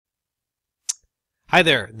Hi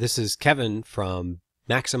there, this is Kevin from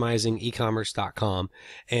MaximizingEcommerce.com,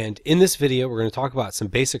 and in this video we're going to talk about some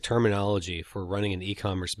basic terminology for running an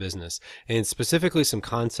e-commerce business, and specifically some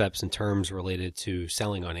concepts and terms related to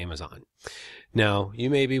selling on Amazon. Now, you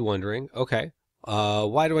may be wondering, okay,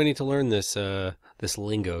 why do I need to learn this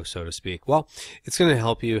lingo, so to speak? Well, it's going to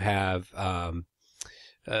help you have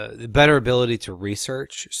the better ability to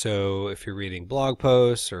research. So if you're reading blog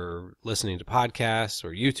posts or listening to podcasts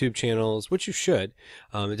or YouTube channels, which you should,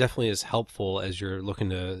 it definitely is helpful as you're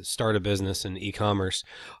looking to start a business in e-commerce.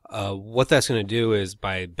 What that's going to do is,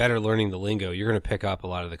 by better learning the lingo, you're going to pick up a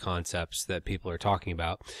lot of the concepts that people are talking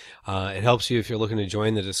about. It helps you if you're looking to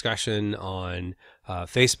join the discussion on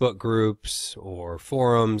Facebook groups or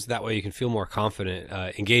forums. That way you can feel more confident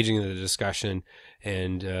engaging in the discussion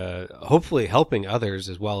and hopefully helping others,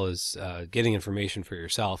 as well as getting information for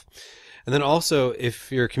yourself. And then also,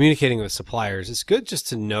 if you're communicating with suppliers, it's good just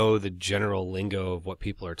to know the general lingo of what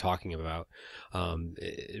people are talking about.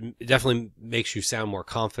 It definitely makes you sound more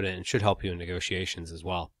confident and should help you in negotiations as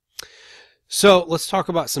well. So let's talk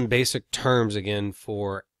about some basic terms again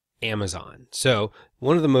for Amazon. So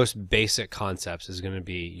one of the most basic concepts is going to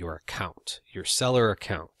be your account, your seller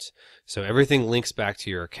account. So everything links back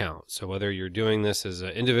to your account. So whether you're doing this as an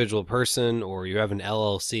individual person or you have an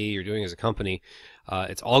LLC, you're doing it as a company,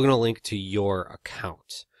 it's all going to link to your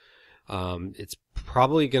account. It's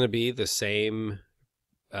probably going to be the same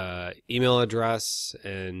email address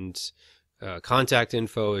and contact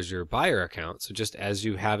info as your buyer account. So just as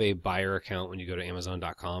you have a buyer account when you go to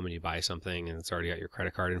Amazon.com and you buy something and it's already got your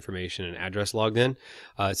credit card information and address logged in,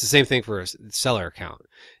 it's the same thing for a seller account,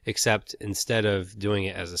 except instead of doing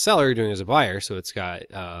it as a seller, you're doing it as a buyer. So it's got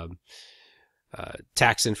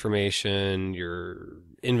tax information, your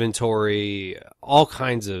inventory, all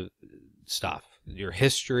kinds of stuff. Your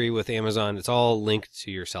history with Amazon, it's all linked to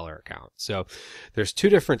your seller account. So there's two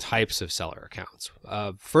different types of seller accounts.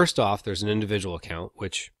 First off, there's an individual account,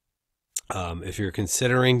 which if you're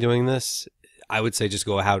considering doing this, I would say just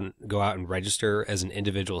go out and register as an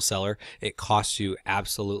individual seller. It costs you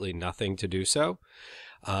absolutely nothing to do so.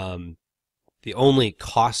 The only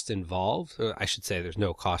cost involved, I should say there's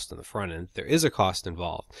no cost on the front end. There is a cost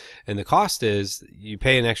involved. And the cost is you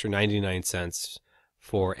pay an extra 99 cents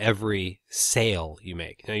for every sale you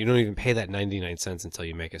make. Now, you don't even pay that 99 cents until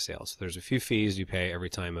you make a sale. So there's a few fees you pay every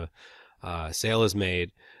time a sale is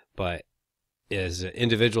made, but as an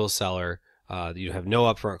individual seller, you have no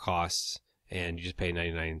upfront costs and you just pay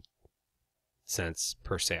 99 cents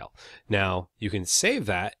per sale. Now, you can save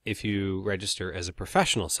that if you register as a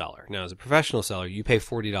professional seller. Now, as a professional seller, you pay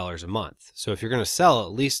 $40 a month. So if you're going to sell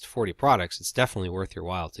at least 40 products, it's definitely worth your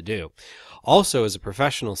while to do. Also, as a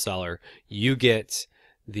professional seller, you get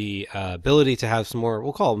the ability to have some more,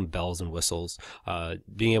 we'll call them bells and whistles,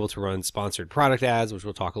 being able to run sponsored product ads, which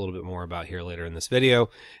we'll talk a little bit more about here later in this video.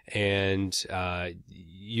 And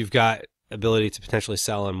you've got ability to potentially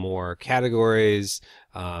sell in more categories.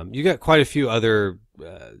 You got quite a few other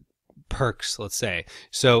perks, let's say.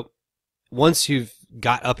 So once you've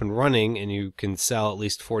got up and running and you can sell at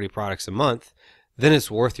least 40 products a month, then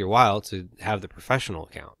it's worth your while to have the professional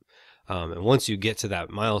account. And once you get to that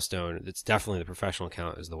milestone, it's definitely the professional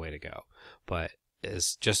account is the way to go. But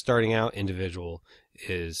as just starting out, individual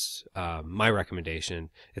is my recommendation.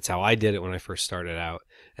 It's how I did it when I first started out.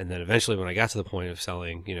 And then eventually when I got to the point of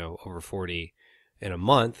selling, over 40 in a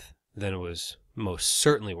month, then it was most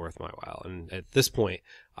certainly worth my while. And at this point,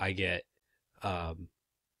 I get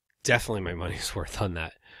definitely my money's worth on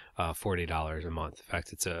that $40 a month. In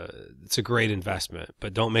fact, it's a great investment,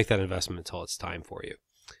 but don't make that investment until it's time for you.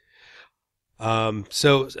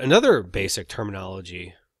 So another basic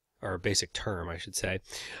terminology, or basic term, I should say,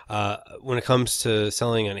 when it comes to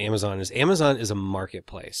selling on Amazon is a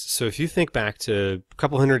marketplace. So if you think back to a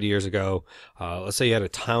couple hundred years ago, let's say you had a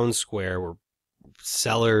town square where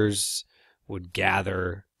sellers would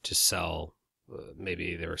gather to sell,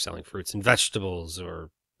 maybe they were selling fruits and vegetables,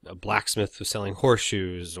 or a blacksmith was selling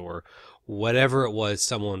horseshoes, or whatever it was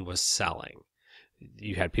someone was selling.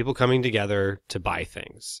 You had people coming together to buy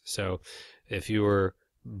things. So if you were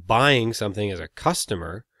buying something as a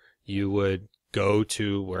customer, you would go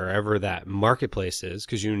to wherever that marketplace is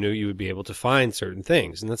because you knew you would be able to find certain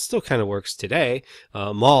things. And that still kind of works today.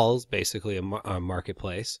 Malls, basically a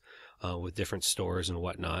marketplace with different stores and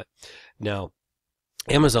whatnot. Now,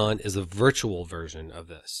 Amazon is a virtual version of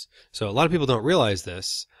this. So a lot of people don't realize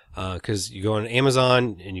this because you go on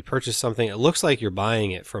Amazon and you purchase something, it looks like you're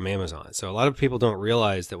buying it from Amazon. So a lot of people don't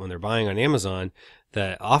realize that when they're buying on Amazon,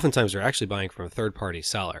 that oftentimes they're actually buying from a third-party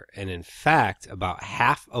seller. And in fact, about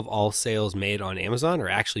half of all sales made on Amazon are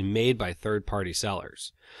actually made by third-party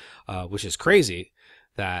sellers, which is crazy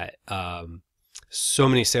that so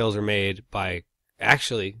many sales are made by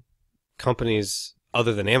actually companies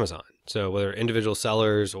other than Amazon. So whether individual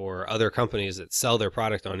sellers or other companies that sell their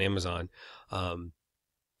product on Amazon,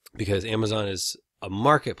 because Amazon is a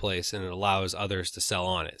marketplace and it allows others to sell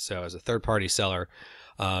on it. So as a third-party seller,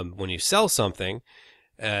 when you sell something,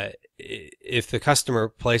 if the customer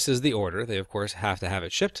places the order, they of course have to have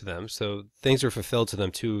it shipped to them. So things are fulfilled to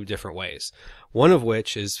them two different ways. One of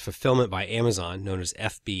which is fulfillment by Amazon, known as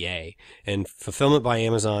FBA. And fulfillment by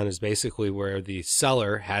Amazon is basically where the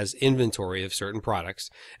seller has inventory of certain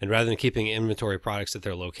products, and rather than keeping inventory products at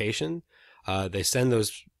their location, they send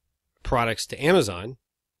those products to Amazon,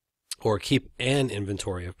 or keep an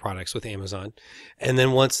inventory of products with Amazon. And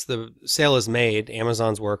then once the sale is made,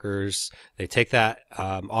 Amazon's workers, they take that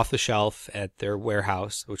off the shelf at their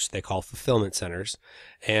warehouse, which they call fulfillment centers.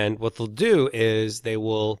 And what they'll do is they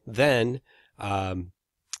will then box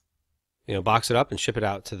it up and ship it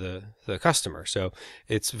out to the customer. So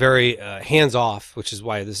it's very hands-off, which is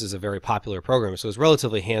why this is a very popular program. So it's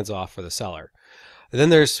relatively hands-off for the seller. And then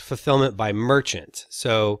there's fulfillment by merchant.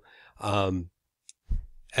 So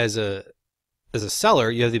as a seller,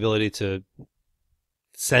 you have the ability to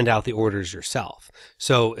send out the orders yourself.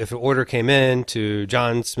 So if an order came in to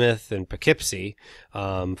John Smith in Poughkeepsie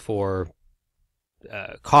for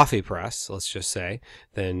coffee press, let's just say,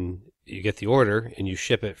 then you get the order and you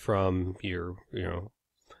ship it from your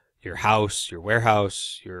house, your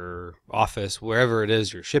warehouse, your office, wherever it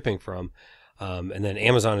is you're shipping from. And then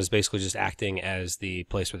Amazon is basically just acting as the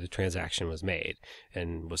place where the transaction was made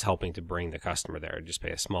and was helping to bring the customer there and just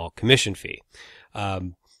pay a small commission fee.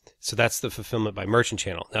 So that's the fulfillment by merchant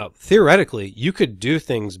channel. Now, theoretically, you could do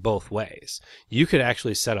things both ways. You could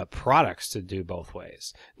actually set up products to do both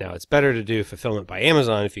ways. Now, it's better to do fulfillment by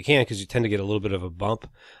Amazon if you can, because you tend to get a little bit of a bump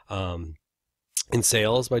in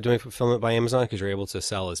sales by doing fulfillment by Amazon because you're able to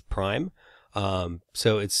sell as Prime.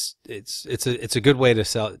 So it's a good way to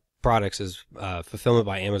sell products as fulfillment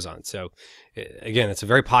by Amazon. So again, it's a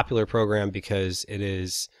very popular program because it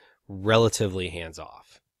is relatively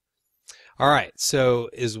hands-off. All right, so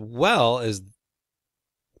as well as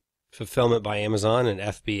fulfillment by Amazon and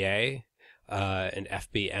FBA and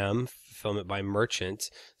FBM, fulfillment by merchant,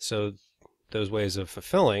 so those ways of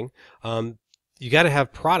fulfilling, you got to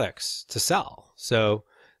have products to sell. So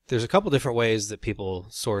there's a couple different ways that people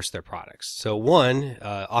source their products. So one,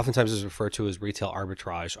 oftentimes is referred to as retail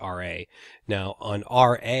arbitrage, RA. Now on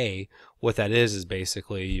RA, what that is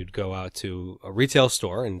basically you'd go out to a retail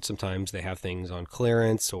store, and sometimes they have things on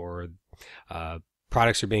clearance, or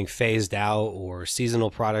products are being phased out, or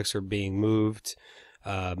seasonal products are being moved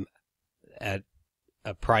at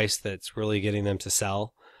a price that's really getting them to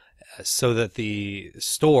sell, so that the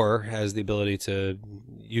store has the ability to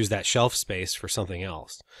use that shelf space for something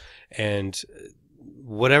else. And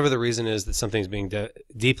whatever the reason is that something's being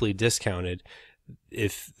deeply discounted,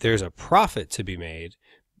 if there's a profit to be made,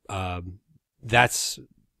 that's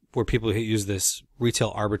where people use this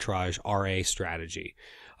retail arbitrage RA strategy,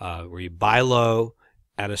 where you buy low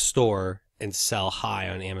at a store and sell high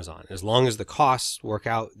on Amazon. As long as the costs work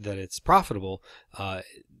out that it's profitable,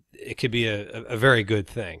 it could be a very good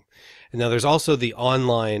thing. And now there's also the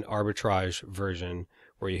online arbitrage version,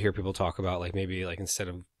 where you hear people talk about, like, maybe like instead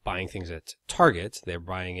of buying things at Target, they're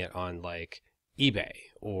buying it on like eBay,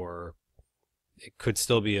 or it could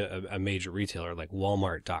still be a major retailer like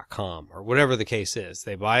Walmart.com, or whatever the case is.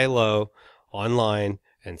 They buy low online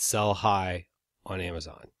and sell high on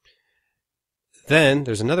Amazon. Then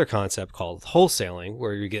there's another concept called wholesaling,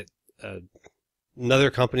 where you get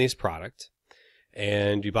another company's product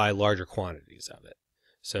and you buy larger quantities of it.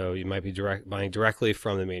 So you might be buying directly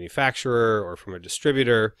from the manufacturer or from a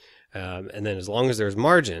distributor, and then as long as there's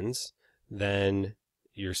margins, then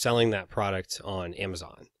you're selling that product on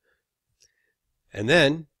Amazon. And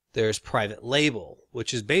then there's private label,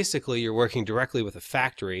 which is basically you're working directly with a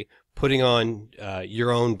factory, putting on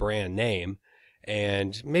your own brand name,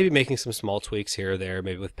 and maybe making some small tweaks here or there,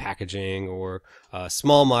 maybe with packaging or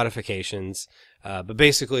small modifications. But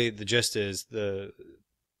basically the gist is the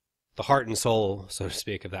heart and soul, so to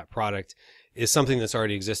speak, of that product is something that's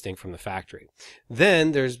already existing from the factory.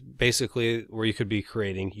 Then there's basically where you could be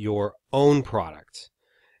creating your own product.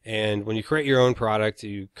 And when you create your own product,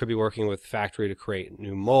 you could be working with factory to create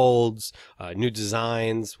new molds, new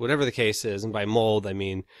designs, whatever the case is. And by mold, I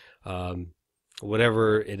mean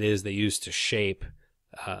whatever it is they use to shape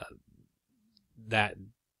that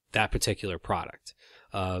particular product.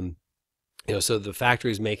 So the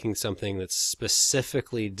factory is making something that's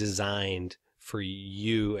specifically designed for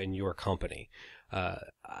you and your company.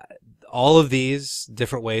 All of these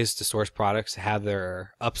different ways to source products have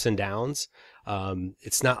their ups and downs.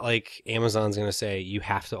 It's not like Amazon's going to say you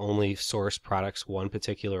have to only source products one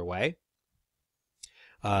particular way.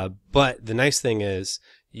 But the nice thing is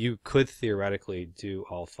you could theoretically do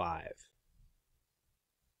all five.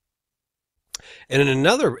 And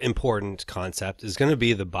another important concept is going to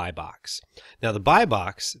be the buy box. Now, the buy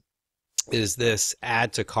box is this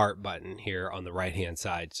add to cart button here on the right hand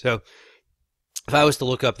side. So if I was to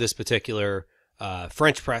look up this particular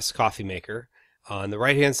French press coffee maker, on the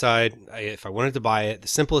right hand side, if I wanted to buy it, the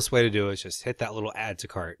simplest way to do it is just hit that little add to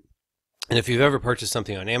cart. And if you've ever purchased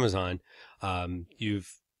something on Amazon,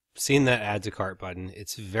 you've seen that add to cart button.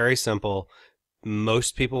 It's very simple.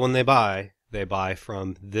 Most people, when they buy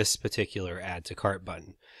from this particular add to cart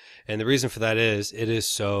button. And the reason for that is it is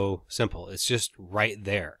so simple. It's just right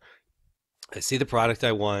there. I see the product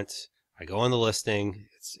I want. I go on the listing.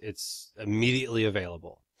 It's immediately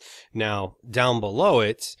available. Now, down below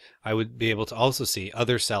it, I would be able to also see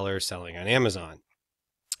other sellers selling on Amazon.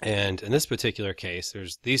 And in this particular case,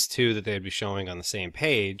 there's these two that they'd be showing on the same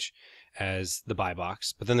page as the buy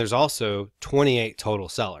box, but then there's also 28 total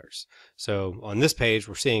sellers. So on this page,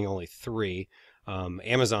 we're seeing only 3.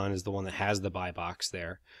 Amazon is the one that has the buy box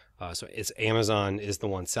there. So it's Amazon is the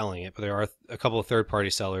one selling it, but there are a couple of third-party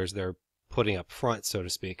sellers they're putting up front, so to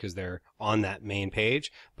speak, because they're on that main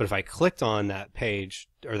page. But if I clicked on that page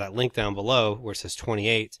or that link down below where it says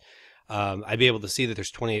 28, I'd be able to see that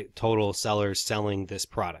there's 28 total sellers selling this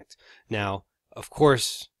product. Now, of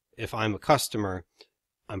course, if I'm a customer,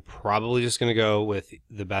 I'm probably just going to go with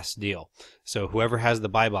the best deal. So whoever has the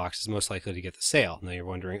buy box is most likely to get the sale. Now you're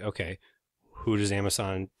wondering, okay, who does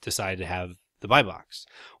Amazon decide to have the buy box?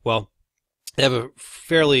 Well, they have a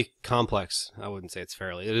fairly complex, I wouldn't say it's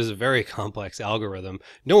fairly, it is a very complex algorithm.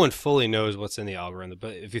 No one fully knows what's in the algorithm,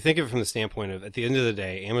 but if you think of it from the standpoint of, at the end of the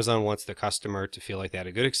day, Amazon wants the customer to feel like they had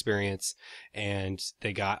a good experience and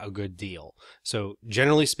they got a good deal. So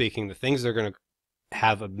generally speaking, the things they're going to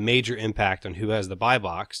have a major impact on who has the buy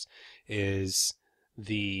box is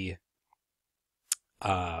the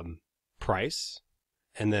price,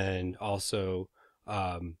 and then also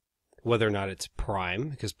whether or not it's Prime,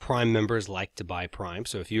 because Prime members like to buy Prime.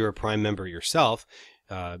 So if you're a Prime member yourself,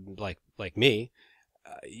 like me,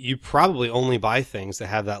 you probably only buy things that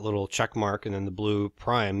have that little check mark and then the blue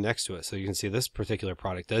Prime next to it. So you can see this particular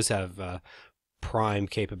product does have Prime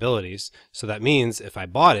capabilities. So that means if I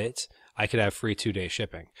bought it, I could have free 2-day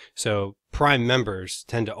shipping. So Prime members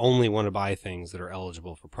tend to only want to buy things that are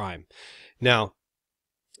eligible for Prime. Now,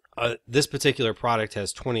 this particular product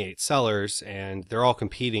has 28 sellers, and they're all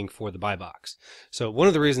competing for the buy box. So one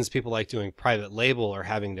of the reasons people like doing private label or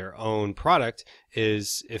having their own product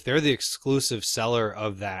is if they're the exclusive seller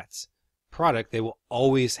of that product, they will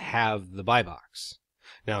always have the buy box.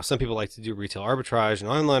 Now, some people like to do retail arbitrage and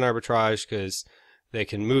online arbitrage because they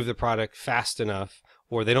can move the product fast enough,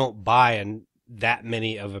 or they don't buy that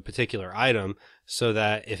many of a particular item, so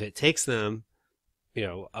that if it takes them,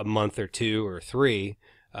 a month or 2 or 3,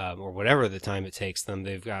 or whatever the time it takes them,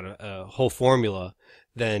 they've got a whole formula,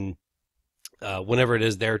 then whenever it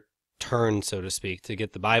is their turn, so to speak, to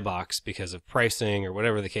get the buy box because of pricing or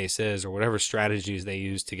whatever the case is, or whatever strategies they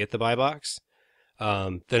use to get the buy box,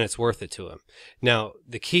 then it's worth it to them. Now,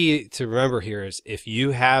 the key to remember here is if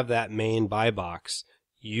you have that main buy box,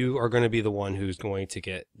 you are going to be the one who's going to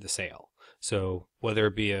get the sale. So whether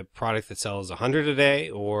it be a product that sells 100 a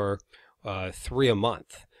day or 3 a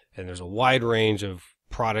month, and there's a wide range of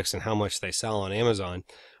products and how much they sell on Amazon,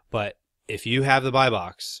 but if you have the buy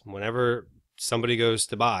box, whenever somebody goes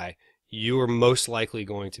to buy, you are most likely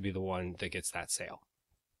going to be the one that gets that sale.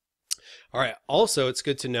 All right. Also, it's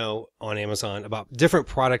good to know on Amazon about different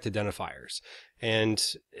product identifiers, and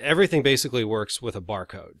everything basically works with a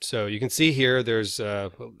barcode. So you can see here there's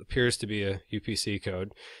what appears to be a UPC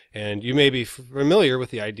code, and you may be familiar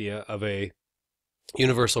with the idea of a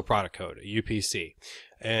universal product code, a UPC.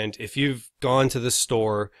 And if you've gone to the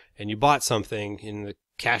store and you bought something and the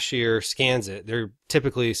cashier scans it, they're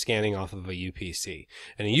typically scanning off of a UPC.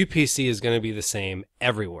 And a UPC is going to be the same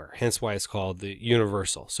everywhere, hence why it's called the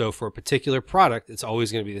universal. So for a particular product, it's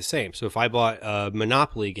always going to be the same. So if I bought a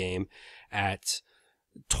Monopoly game at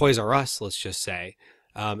Toys R Us, let's just say,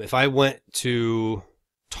 if I went to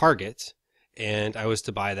Target and I was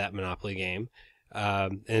to buy that Monopoly game,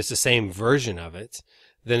 and it's the same version of it,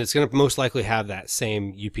 then it's going to most likely have that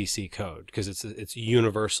same UPC code because it's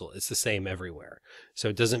universal. It's the same everywhere. So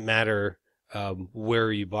it doesn't matter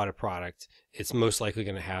where you bought a product. It's most likely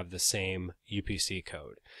going to have the same UPC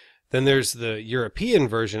code. Then there's the European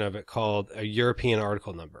version of it called a European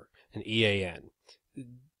article number, an EAN.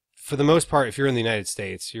 For the most part, if you're in the United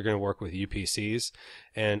States, you're going to work with UPCs,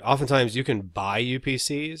 and oftentimes you can buy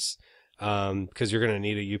UPCs because you're going to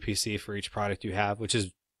need a UPC for each product you have, which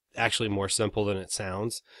is actually more simple than it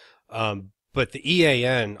sounds. But the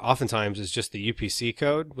EAN oftentimes is just the UPC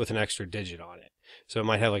code with an extra digit on it. So it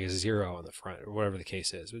might have like a 0 on the front or whatever the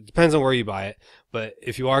case is. It depends on where you buy it. But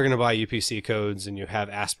if you are going to buy UPC codes and you have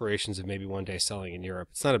aspirations of maybe one day selling in Europe,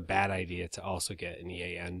 it's not a bad idea to also get an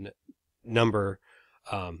EAN number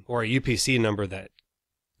or a UPC number that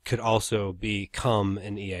could also become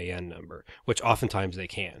an EAN number, which oftentimes they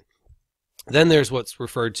can. Then there's what's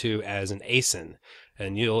referred to as an ASIN,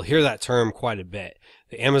 and you'll hear that term quite a bit,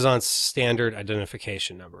 the Amazon Standard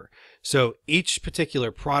Identification Number. So each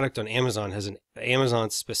particular product on Amazon has an Amazon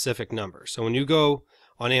specific number. So when you go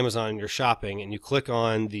on Amazon and you're shopping and you click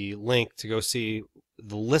on the link to go see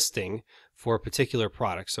the listing for a particular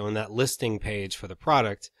product, so in that listing page for the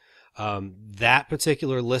product, that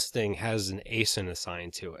particular listing has an ASIN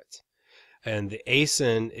assigned to it. And the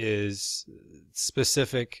ASIN is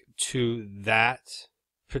specific to that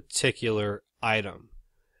particular item.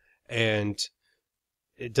 And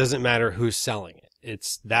it doesn't matter who's selling it.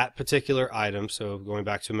 It's that particular item. So going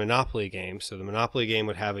back to a Monopoly game, so the Monopoly game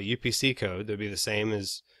would have a UPC code that would be the same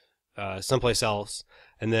as someplace else.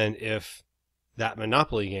 And then if that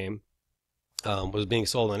Monopoly game was being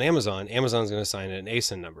sold on Amazon, Amazon's going to assign it an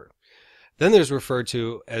ASIN number. Then there's referred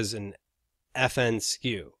to as an FN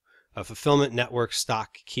SKU, a fulfillment network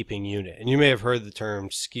stock keeping unit. And you may have heard the term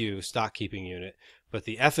SKU, stock keeping unit, but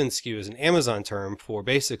the FN SKU is an Amazon term for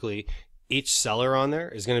basically each seller on there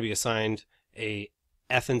is going to be assigned a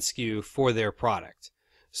FN SKU for their product.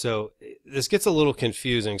 So this gets a little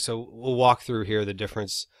confusing. So we'll walk through here the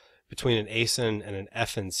difference between an ASIN and an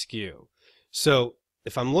FN SKU. So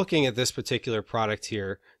if I'm looking at this particular product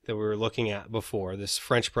here that we were looking at before, this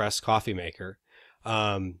French press coffee maker,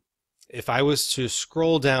 if I was to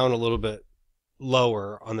scroll down a little bit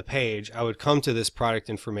lower on the page, I would come to this product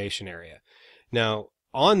information area. Now,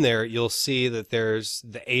 on there, you'll see that there's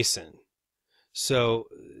the ASIN. So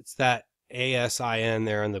it's that ASIN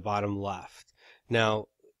there on the bottom left. Now,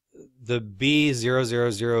 the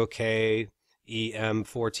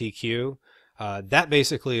B000KEM4TQ, that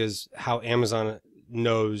basically is how Amazon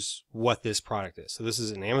knows what this product is. So this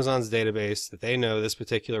is in Amazon's database that they know this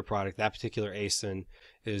particular product, that particular ASIN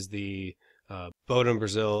is the Bowden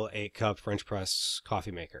Brazil 8-cup French press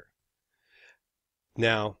coffee maker.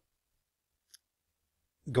 Now,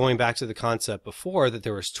 going back to the concept before that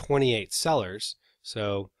there was 28 sellers,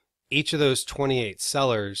 so each of those 28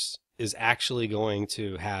 sellers is actually going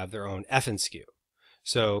to have their own FN SKU.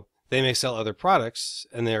 So they may sell other products,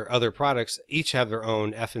 and their other products each have their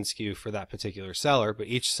own FN SKU for that particular seller, but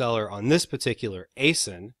each seller on this particular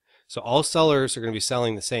ASIN, so all sellers are going to be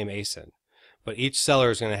selling the same ASIN, but each seller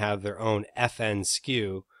is going to have their own FN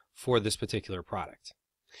SKU for this particular product.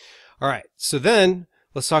 All right, so then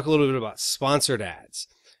let's talk a little bit about sponsored ads.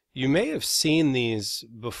 You may have seen these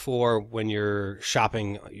before when you're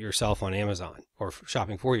shopping yourself on Amazon or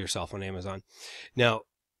shopping for yourself on Amazon. Now,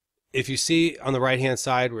 if you see on the right-hand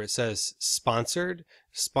side where it says sponsored,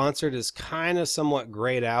 sponsored is kind of somewhat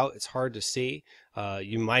grayed out. It's hard to see.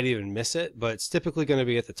 You might even miss it, but it's typically going to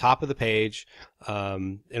be at the top of the page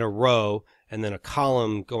in a row and then a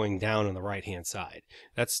column going down on the right-hand side.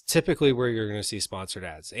 That's typically where you're going to see sponsored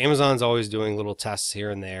ads. Amazon's always doing little tests here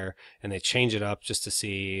and there, and they change it up just to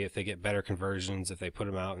see if they get better conversions, if they put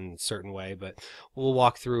them out in a certain way. But we'll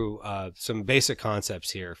walk through some basic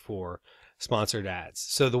concepts here for sponsored ads.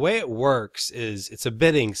 So the way it works is it's a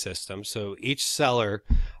bidding system. So each seller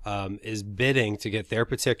is bidding to get their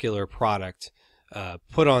particular product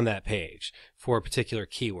put on that page for a particular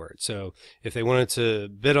keyword. So if they wanted to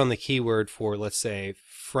bid on the keyword for, let's say,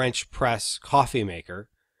 French press coffee maker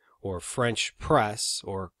or French press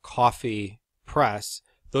or coffee press,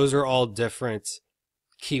 those are all different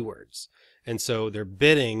keywords. And so they're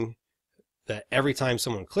bidding that every time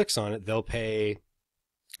someone clicks on it, they'll pay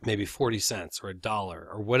maybe 40 cents or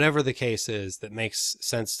 $1 or whatever the case is that makes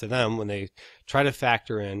sense to them when they try to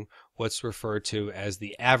factor in what's referred to as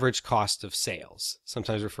the average cost of sales,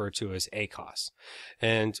 sometimes referred to as ACOS.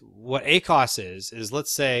 And what ACOS is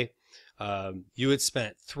let's say you had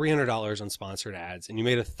spent $300 on sponsored ads and you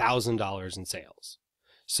made $1,000 in sales.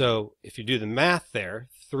 So if you do the math there,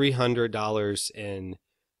 $300 in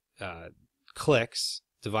clicks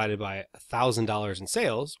divided by $1,000 in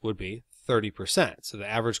sales would be 30%. So the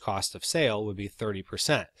average cost of sale would be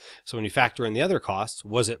 30%. So when you factor in the other costs,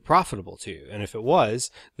 was it profitable to you? And if it was,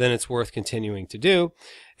 then it's worth continuing to do.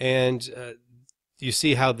 And you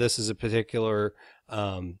see how this is a particular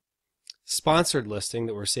sponsored listing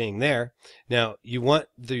that we're seeing there. Now, you want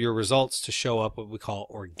your results to show up what we call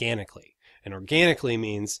organically. And organically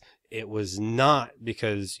means it was not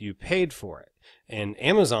because you paid for it. And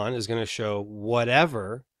Amazon is going to show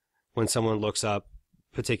whatever when someone looks up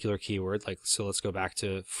particular keyword. Like, so let's go back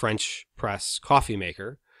to French press coffee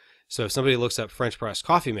maker. So if somebody looks up French press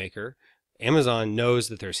coffee maker, Amazon knows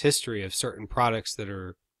that there's history of certain products that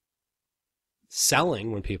are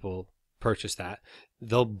selling when people purchase that.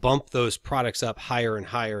 They'll bump those products up higher and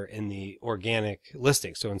higher in the organic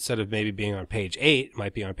listing. So instead of maybe being on page 8, it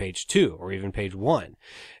might be on page 2 or even page 1.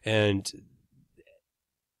 And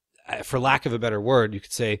for lack of a better word, you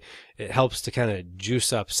could say it helps to kind of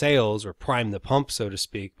juice up sales or prime the pump, so to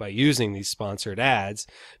speak, by using these sponsored ads,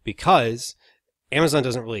 because Amazon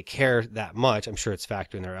doesn't really care that much. I'm sure it's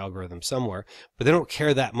factored in their algorithm somewhere, but they don't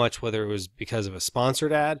care that much whether it was because of a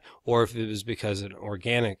sponsored ad or if it was because of an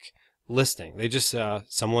organic listing. They just,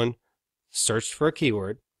 someone searched for a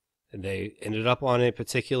keyword and they ended up on a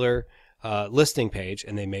particular listing page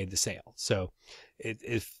and they made the sale. So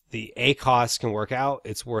if the A costs can work out,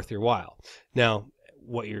 it's worth your while. Now,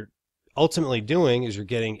 what you're ultimately doing is you're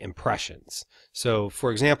getting impressions. So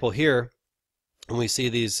for example, here, when we see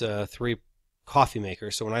these 3 coffee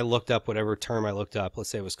makers, so when I looked up whatever term I looked up, let's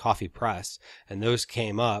say it was coffee press, and those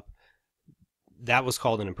came up, that was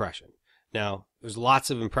called an impression. Now, there's lots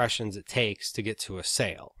of impressions it takes to get to a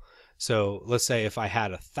sale. So let's say if I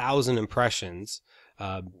had 1,000 impressions,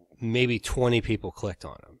 maybe 20 people clicked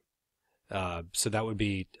on them. So that would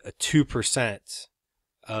be a 2%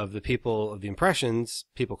 of the people, of the impressions,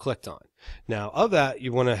 people clicked on. Now, of that,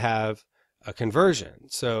 you want to have a conversion.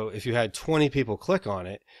 So if you had 20 people click on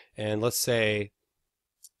it, and let's say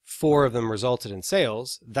 4 of them resulted in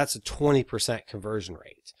sales, that's a 20% conversion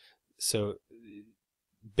rate. So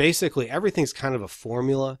basically everything's kind of a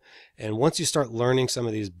formula, and once you start learning some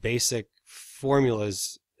of these basic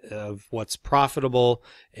formulas of what's profitable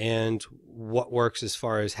and what works as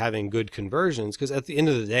far as having good conversions, because at the end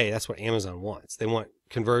of the day, that's what Amazon wants. They want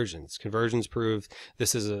conversions. Conversions prove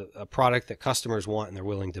this is a product that customers want and they're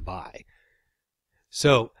willing to buy.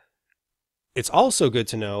 So it's also good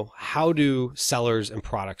to know, how do sellers and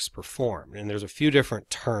products perform? And there's a few different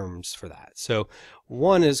terms for that. So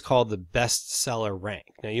one is called the best seller rank.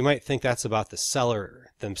 Now you might think that's about the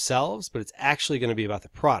seller themselves, but it's actually going to be about the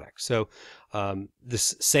product. So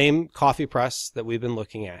this same coffee press that we've been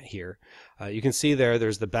looking at here, you can see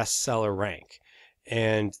there's the best seller rank.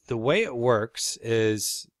 And the way it works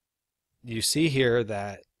is, you see here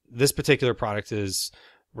that this particular product is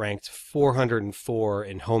ranked 404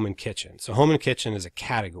 in home and kitchen. So home and kitchen is a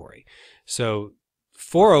category. So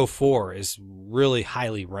 404 is really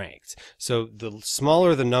highly ranked. So the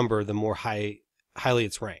smaller the number, the more highly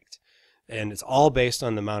it's ranked. And it's all based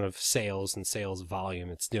on the amount of sales and sales volume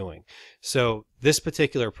it's doing. So this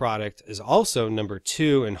particular product is also number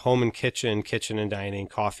 2 in home and kitchen, kitchen and dining,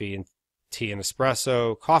 coffee and tea and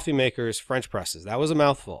espresso, coffee makers, French presses. That was a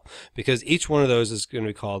mouthful, because each one of those is going to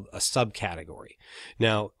be called a subcategory.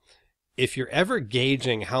 Now, if you're ever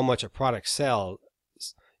gauging how much a product sells,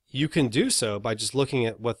 you can do so by just looking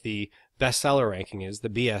at what the bestseller ranking is, the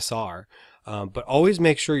BSR, but always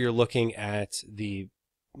make sure you're looking at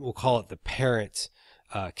we'll call it the parent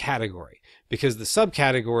category, because the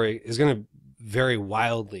subcategory is going to vary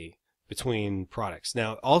wildly between products.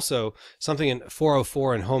 Now, also, something in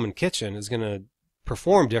 404 in home and kitchen is going to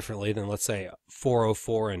perform differently than, let's say,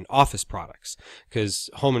 404 in office products, because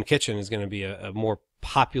home and kitchen is going to be a more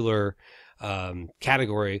popular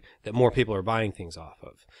category that more people are buying things off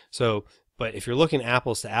of. So, but if you're looking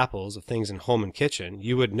apples to apples of things in home and kitchen,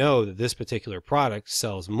 you would know that this particular product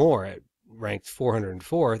sells more at ranked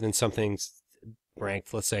 404 than something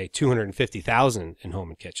ranked, let's say, 250,000 in home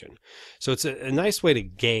and kitchen. So it's a nice way to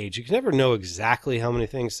gauge. You can never know exactly how many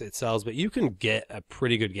things it sells, but you can get a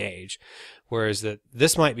pretty good gauge. Whereas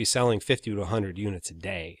this might be selling 50 to 100 units a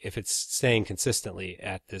day if it's staying consistently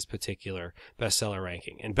at this particular bestseller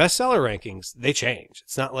ranking. And bestseller rankings, they change.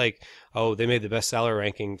 It's not like, oh, they made the bestseller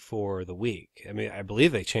ranking for the week. I mean, I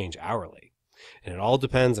believe they change hourly. And it all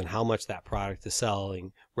depends on how much that product is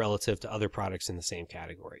selling relative to other products in the same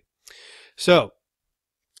category. So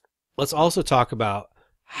let's also talk about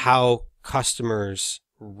how customers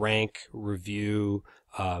rank, review,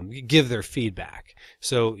 give their feedback.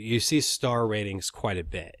 So you see star ratings quite a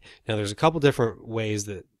bit. Now there's a couple different ways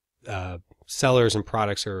that sellers and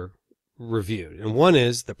products are reviewed, and one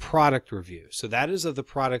is the product review. So that is of the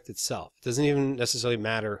product itself. It doesn't even necessarily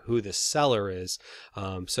matter who the seller is.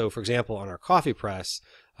 So for example, on our coffee press,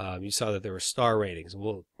 you saw that there were star ratings.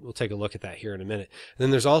 We'll take a look at that here in a minute. And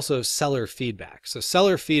then there's also seller feedback. So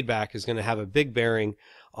seller feedback is going to have a big bearing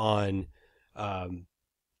on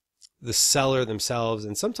the seller themselves,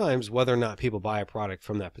 and sometimes whether or not people buy a product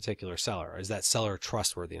from that particular seller. Is that seller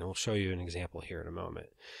trustworthy? And we'll show you an example here in a moment.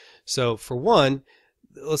 So for one,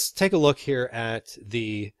 let's take a look here at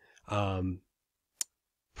the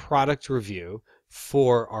product review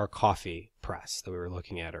for our coffee press that we were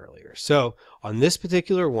looking at earlier. So on this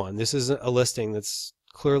particular one, this is a listing that's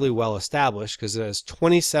clearly well established because it has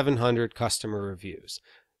 2,700 customer reviews.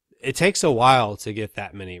 It takes a while to get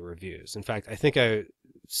that many reviews. In fact, I think I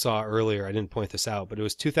saw earlier, I didn't point this out, but it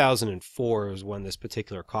was 2004 was when this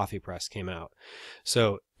particular coffee press came out.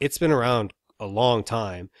 So it's been around a long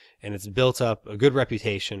time, and it's built up a good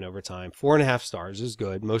reputation over time. 4.5 stars is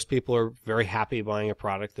good. Most people are very happy buying a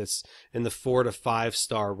product that's in the 4 to 5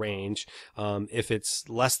 star range. If it's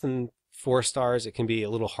less than 4 stars, it can be a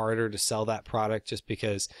little harder to sell that product just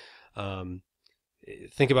because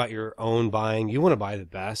think about your own buying. You want to buy the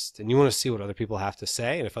best, and you want to see what other people have to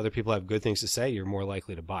say, and if other people have good things to say, you're more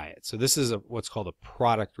likely to buy it. So this is what's called a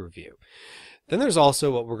product review. Then there's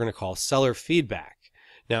also what we're going to call seller feedback.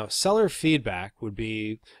 Now, seller feedback would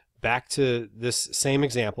be back to this same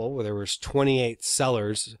example where there was 28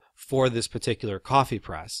 sellers for this particular coffee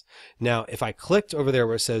press. Now, if I clicked over there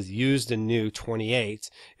where it says used and new 28,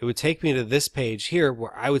 it would take me to this page here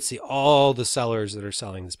where I would see all the sellers that are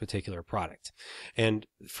selling this particular product. And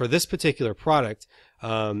for this particular product,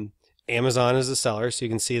 Amazon is the seller, so you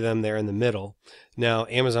can see them there in the middle. Now,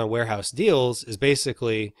 Amazon Warehouse Deals is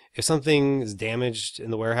basically if something is damaged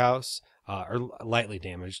in the warehouse, or lightly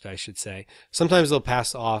damaged, I should say. Sometimes they'll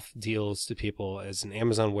pass off deals to people as an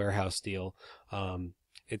Amazon Warehouse Deal.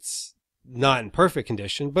 It's not in perfect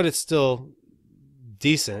condition, but it's still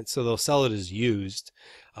decent, so they'll sell it as used,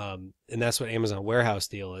 and that's what Amazon Warehouse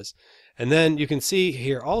Deal is. And then you can see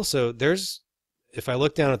here also, if I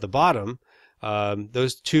look down at the bottom,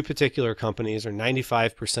 those two particular companies are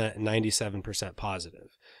 95% and 97%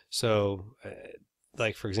 positive. So,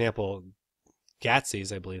 like for example,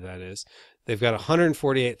 Gatsy's, I believe that is, they've got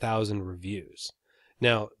 148,000 reviews.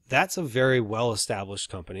 Now, that's a very well-established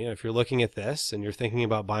company. If you're looking at this and you're thinking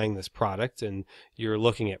about buying this product and you're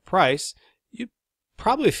looking at price, you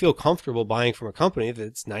probably feel comfortable buying from a company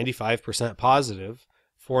that's 95% positive,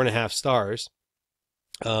 4.5 stars.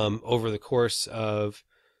 Over the course of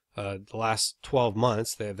the last 12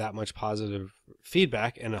 months, they have that much positive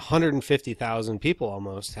feedback, and 150,000 people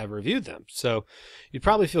almost have reviewed them. So you'd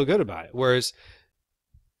probably feel good about it. Whereas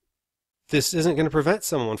this isn't going to prevent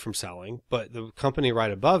someone from selling, but the company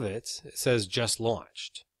right above it says just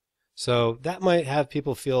launched. So that might have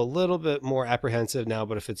people feel a little bit more apprehensive now,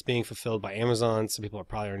 but if it's being fulfilled by Amazon, some people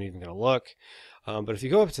probably aren't even going to look. But if you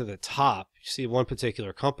go up to the top, you see one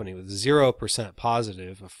particular company with 0%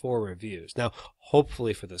 positive of 4 reviews. Now,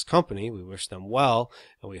 hopefully for this company, we wish them well,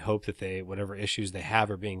 and we hope that whatever issues they have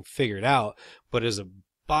are being figured out. But as a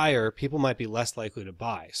buyer, people might be less likely to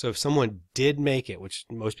buy. So if someone did make it, which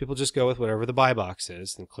most people just go with whatever the buy box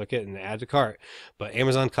is and click it and add to cart, but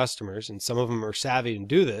Amazon customers, and some of them are savvy and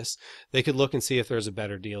do this, they could look and see if there's a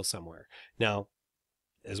better deal somewhere. Now,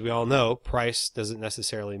 as we all know, price doesn't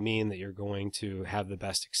necessarily mean that you're going to have the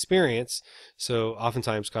best experience. So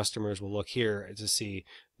oftentimes customers will look here to see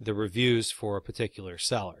the reviews for a particular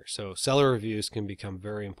seller. So seller reviews can become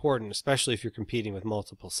very important, especially if you're competing with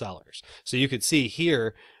multiple sellers. So you could see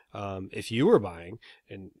here, if you were buying,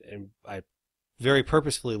 and I very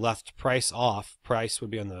purposefully left price off. Price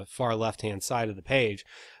would be on the far left-hand side of the page.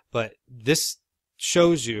 But this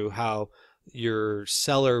shows you how your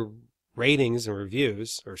seller ratings and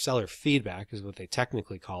reviews, or seller feedback is what they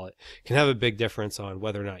technically call it, can have a big difference on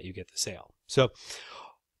whether or not you get the sale. So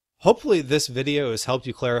hopefully this video has helped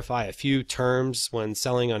you clarify a few terms when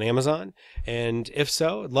selling on Amazon. And if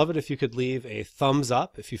so, I'd love it if you could leave a thumbs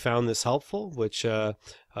up if you found this helpful, which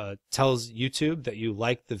tells YouTube that you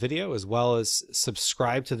liked the video, as well as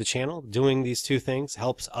subscribe to the channel. Doing these two things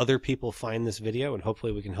helps other people find this video, and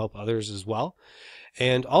hopefully we can help others as well.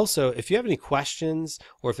 And also, if you have any questions,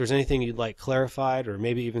 or if there's anything you'd like clarified, or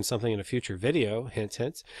maybe even something in a future video, hint,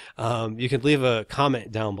 hint, you can leave a comment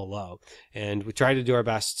down below. And we try to do our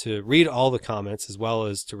best to read all the comments, as well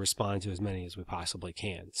as to respond to as many as we possibly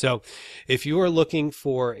can. So if you are looking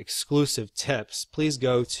for exclusive tips, please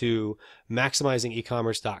go to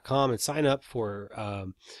maximizingecommerce.com ecommerce.com and sign up for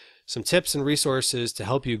some tips and resources to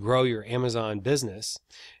help you grow your Amazon business.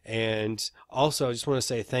 And also, I just want to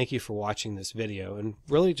say thank you for watching this video, and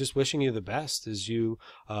really just wishing you the best as you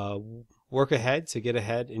work ahead to get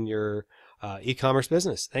ahead in your e-commerce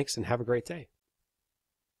business. Thanks, and have a great day.